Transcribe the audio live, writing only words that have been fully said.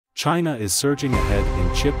China is surging ahead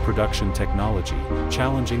in chip production technology,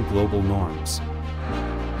 challenging global norms.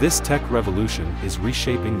 This tech revolution is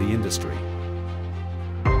reshaping the industry.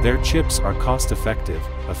 Their chips are cost-effective,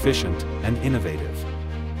 efficient, and innovative.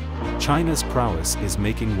 China's prowess is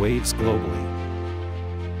making waves globally.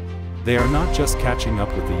 They are not just catching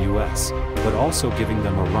up with the US, but also giving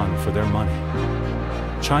them a run for their money.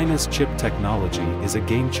 China's chip technology is a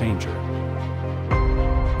game changer.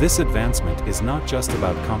 This advancement is not just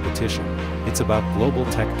about competition, it's about global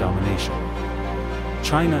tech domination.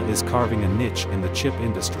 China is carving a niche in the chip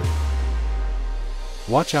industry.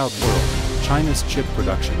 Watch out, world! China's chip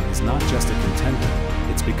production is not just a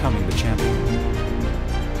contender, it's becoming the champion.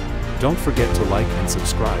 Don't forget to like and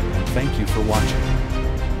subscribe, and thank you for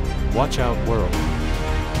watching. Watch out, world!